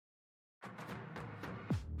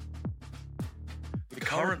The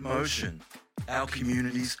Current Motion, our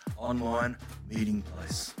community's online meeting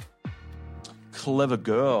place. Clever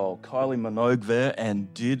girl, Kylie Minogue there,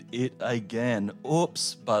 and did it again.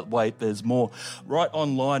 Oops, but wait, there's more. Right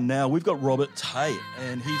online now, we've got Robert Tait,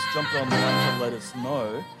 and he's jumped online to let us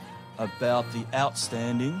know about the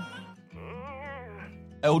outstanding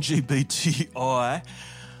LGBTI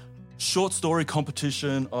short story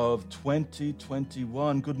competition of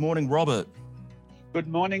 2021. Good morning, Robert. Good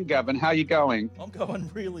morning, Gavin. How are you going? I'm going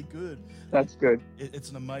really good. That's good. It's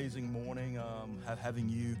an amazing morning having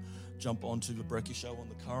you jump onto the Brekkie Show on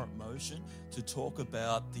The Current Motion to talk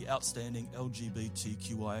about the outstanding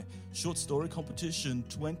LGBTQI short story competition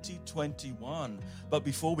 2021. But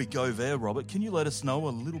before we go there, Robert, can you let us know a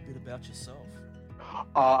little bit about yourself?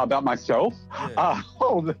 About myself? Yeah.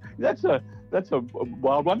 That's a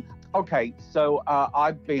wild one. Okay, so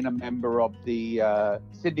I've been a member of the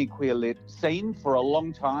Sydney queer lit scene for a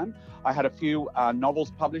long time. I had a few novels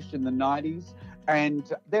published in the 90s.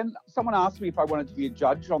 And then someone asked me if I wanted to be a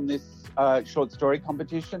judge on this short story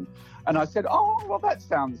competition. And I said, oh, well, that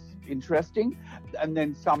sounds interesting. And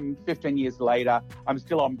then some 15 years later, I'm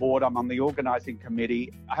still on board. I'm on the organising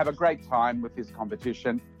committee. I have a great time with this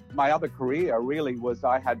competition. My other career really was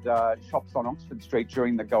I had shops on Oxford Street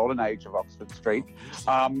during the golden age of Oxford Street.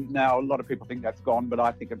 Now, a lot of people think that's gone, but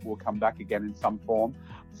I think it will come back again in some form.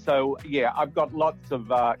 So, yeah, I've got lots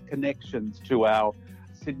of connections to our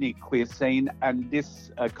Sydney queer scene, and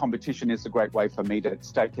this competition is a great way for me to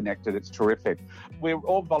stay connected. It's terrific. We're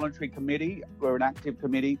all voluntary committee. We're an active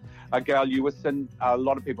committee. Gail Ewison, a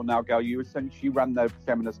lot of people know Gail Ewison. She ran the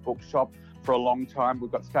feminist bookshop for a long time.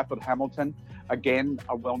 We've got Stafford Hamilton, again,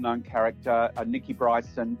 a well-known character, Nikki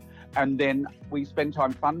Bryson, and then we spend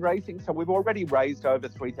time fundraising. So we've already raised over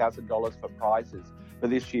 $3,000 for prizes for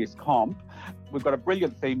this year's comp. We've got a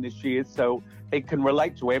brilliant theme this year, so it can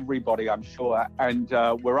relate to everybody, I'm sure. And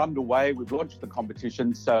we're underway. We've launched the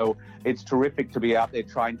competition, so it's terrific to be out there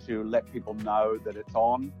trying to let people know that it's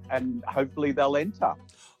on, and hopefully they'll enter.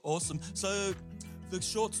 Awesome. So the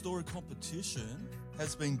short story competition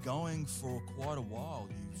has been going for quite a while,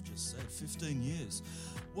 you've just said, 15 years.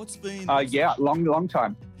 What's been... long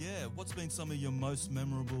time. Yeah, what's been some of your most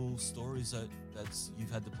memorable stories that you've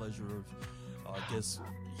had the pleasure of, I guess,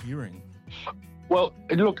 hearing? Well,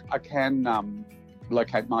 look, I can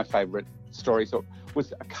locate my favourite story. So it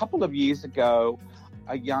was a couple of years ago,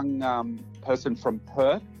 a young person from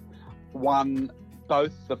Perth won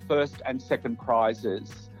both the first and second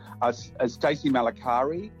prizes. Stacey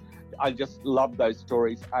Malakari, I just love those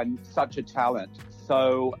stories, and such a talent.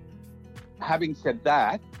 So having said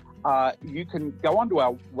that, you can go onto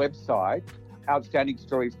our website,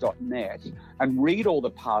 outstandingstories.net, and read all the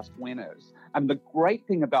past winners. And the great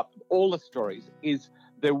thing about all the stories is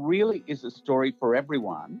there really is a story for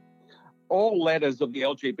everyone. All letters of the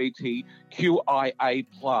LGBTQIA+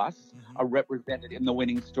 are represented in the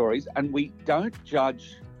winning stories, and we don't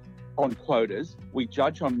judge on quotas, we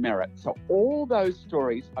judge on merit. So all those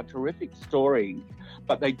stories are terrific stories,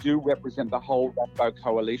 but they do represent the whole Rainbow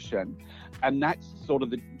Coalition. And that's sort of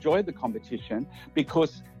the joy of the competition,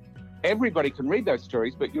 because everybody can read those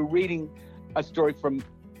stories, but you're reading a story from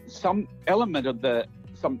some element of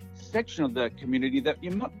some section of the community that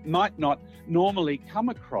you might not normally come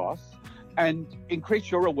across, and increase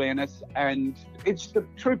your awareness. And it's the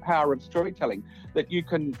true power of storytelling, that you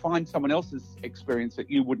can find someone else's experience that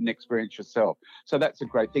you wouldn't experience yourself. So that's a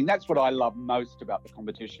great thing. That's what I love most about the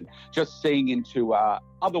competition, just seeing into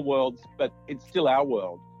other worlds, but it's still our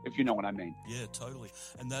world, if you know what I mean. Yeah, totally.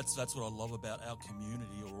 And that's what I love about our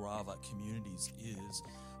community, or rather communities, is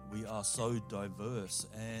we are so diverse.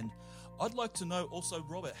 And I'd like to know also,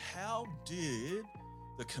 Robert, how did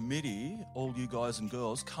the committee, all you guys and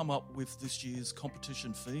girls, come up with this year's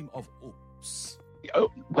competition theme of Oops?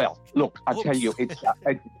 Oh, well, look, I tell you, it's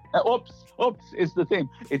oops is the theme.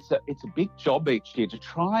 It's a big job each year to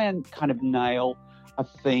try and kind of nail a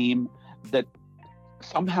theme that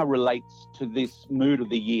somehow relates to this mood of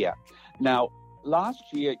the year. Now, last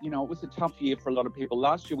year, it was a tough year for a lot of people.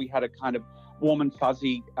 Last year we had a kind of warm and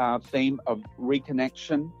fuzzy theme of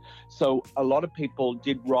reconnection. So a lot of people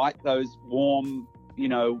did write those warm,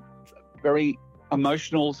 very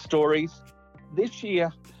emotional stories. This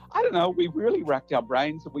year, I don't know, we really racked our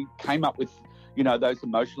brains and we came up with, those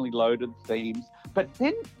emotionally loaded themes. But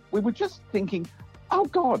then we were just thinking, oh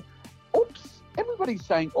God, oops, everybody's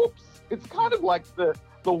saying oops. It's kind of like the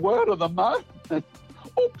word of the moment,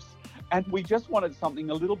 oops. And we just wanted something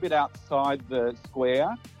a little bit outside the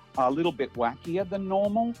square, a little bit wackier than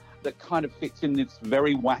normal, that kind of fits in this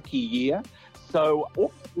very wacky year. So,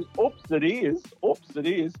 oops, it is. Oops, it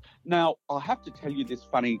is. Now, I'll have to tell you this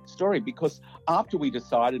funny story because after we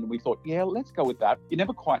decided and we thought, yeah, let's go with that, you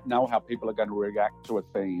never quite know how people are going to react to a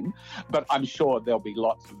theme, but I'm sure there'll be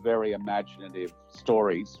lots of very imaginative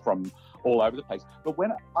stories from all over the place. But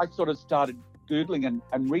when I sort of started Googling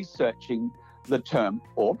and researching the term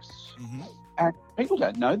oops, and people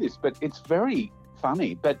don't know this, but it's very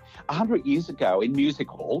funny. But 100 years ago in music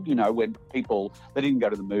hall, you know, when people, they didn't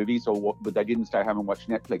go to the movies or they didn't stay home and watch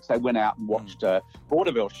Netflix, they went out and watched a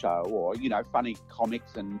vaudeville show or, you know, funny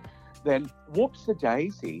comics. And then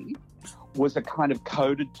whoops-a-daisy was a kind of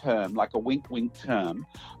coded term, like a wink-wink term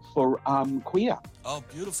for queer. Oh,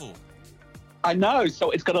 beautiful. I know.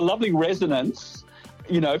 So it's got a lovely resonance,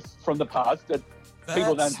 you know, from the past that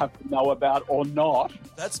people don't have to know about or not.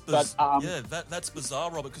 That's that's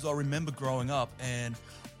bizarre, Robert, because I remember growing up and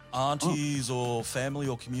aunties or family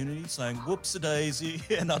or community saying whoops-a-daisy,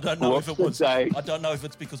 and I don't know if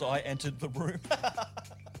it's because I entered the room.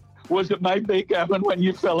 Was it maybe, Gavin, when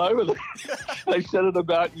you fell over there? They said it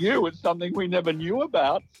about you. It's something we never knew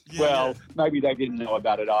about. Yeah, maybe they didn't know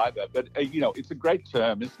about it either. But, you know, it's a great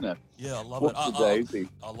term, isn't it? Yeah, I love it.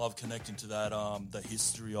 I love connecting to that, the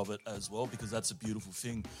history of it as well, because that's a beautiful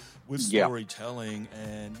thing with storytelling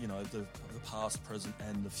and, you know, the past, present,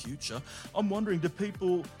 and the future. I'm wondering, do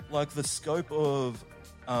people, like the scope of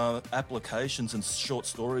applications and short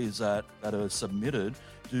stories that are submitted,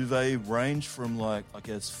 do they range from, like, I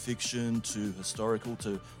guess, fiction to historical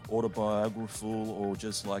to autobiographical, or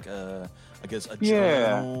just like a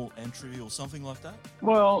journal entry or something like that?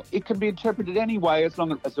 Well, it can be interpreted any way as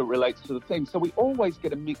long as it relates to the theme. So we always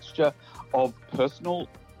get a mixture of personal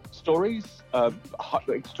stories,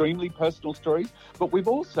 extremely personal stories, but we've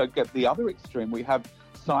also got the other extreme. We have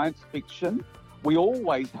science fiction. We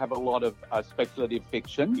always have a lot of speculative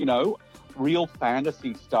fiction, you know, real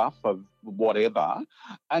fantasy stuff of whatever.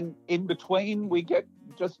 And in between, we get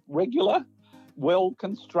just regular,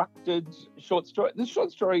 well-constructed short stories. The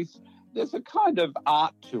short stories, there's a kind of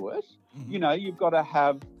art to it. You know, you've got to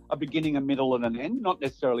have a beginning, a middle, and an end, not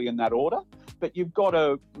necessarily in that order, but you've got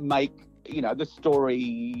to make, you know, the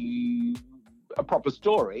story a proper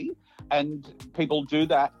story. And people do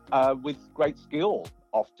that with great skill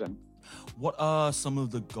often. What are some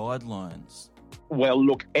of the guidelines? Well,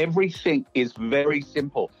 look, everything is very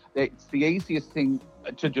simple. It's the easiest thing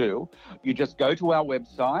to do. You just go to our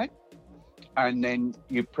website and then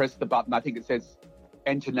you press the button. I think it says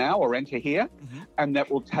enter now or enter here, and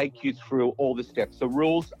that will take you through all the steps. The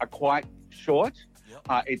rules are quite short.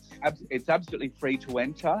 It's absolutely free to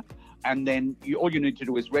enter. And then all you need to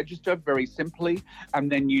do is register very simply,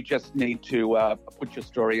 and then you just need to put your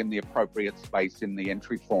story in the appropriate space in the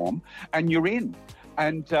entry form, and you're in.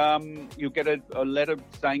 And you'll get a letter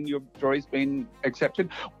saying your story's been accepted.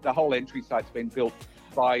 The whole entry site's been built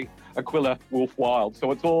by Aquila Wolf Wild, so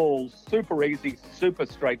it's all super easy, super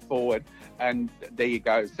straightforward, and there you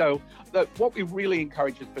go. So what we really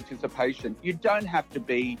encourage is participation. You don't have to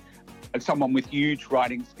be someone with huge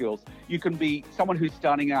writing skills. You can be someone who's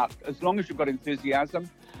starting out. As long as you've got enthusiasm,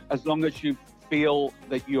 as long as you feel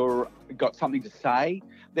that you've got something to say,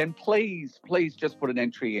 then please just put an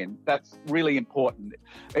entry in. That's really important.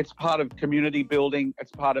 It's part of community building.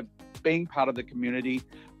 It's part of being part of the community,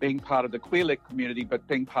 being part of the queer-lit community, but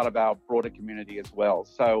being part of our broader community as well.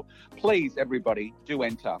 So please, everybody, do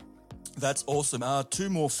enter. That's awesome. Two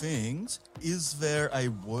more things. Is there a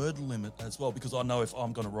word limit as well? Because I know if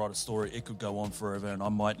I'm going to write a story, it could go on forever and I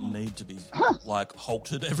might need to be like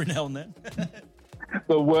halted every now and then.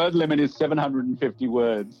 The word limit is 750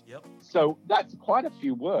 words. Yep. So that's quite a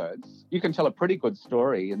few words. You can tell a pretty good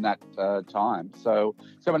story in that time. So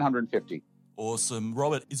 750. Awesome.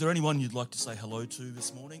 Robert, is there anyone you'd like to say hello to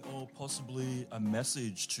this morning, or possibly a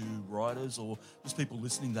message to writers or just people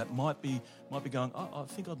listening that might be going, I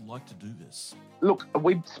think I'd like to do this? Look,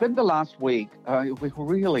 we've spent the last week, we're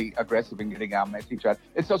really aggressive in getting our message out.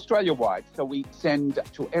 It's Australia-wide, so we send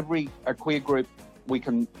to every queer group we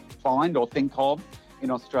can find or think of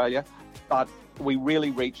in Australia, but we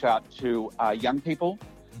really reach out to young people,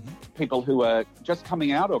 people who are just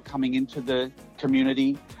coming out or coming into the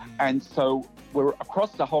community. And so we're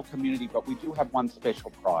across the whole community, but we do have one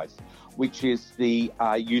special prize, which is the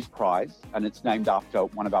Youth Prize, and it's named after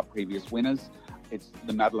one of our previous winners. It's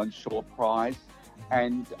the Madeline Shaw Prize,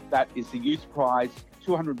 and that is the Youth Prize,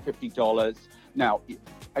 $250. Now,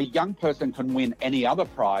 a young person can win any other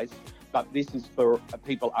prize, but this is for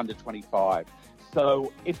people under 25.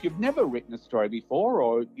 So if you've never written a story before,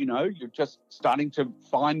 or, you know, you're just starting to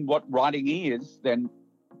find what writing is, then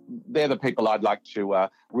they're the people I'd like to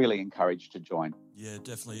really encourage to join. Yeah,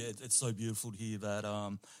 definitely. It's so beautiful to hear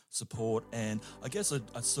that support, and I guess a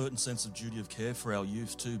certain sense of duty of care for our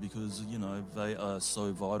youth too, because, you know, they are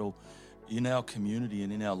so vital in our community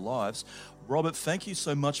and in our lives. Robert, thank you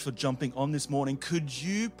so much for jumping on this morning. Could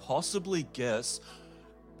you possibly guess,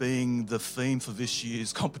 being the theme for this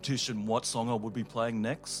year's competition, what song I would be playing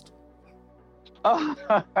next?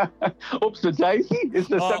 Oops, a Daisy? Is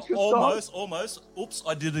there such a song? Almost. Oops,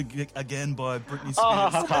 I did it again by Britney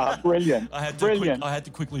Spears. Brilliant. I had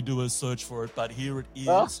to quickly do a search for it, but here it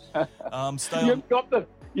is. You've got the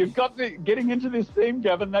getting into this theme,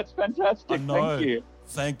 Gavin. That's fantastic. I know. Thank you.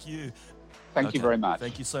 Thank you. Thank you very much.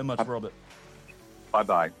 Thank you so much, Robert.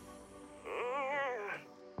 Bye-bye.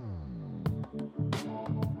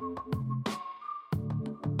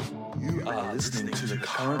 You are listening to The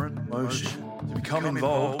Current Motion. To become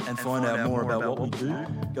involved and find out more about what we do,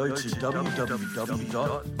 go to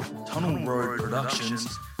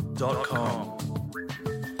www.tunnelroadproductions.com.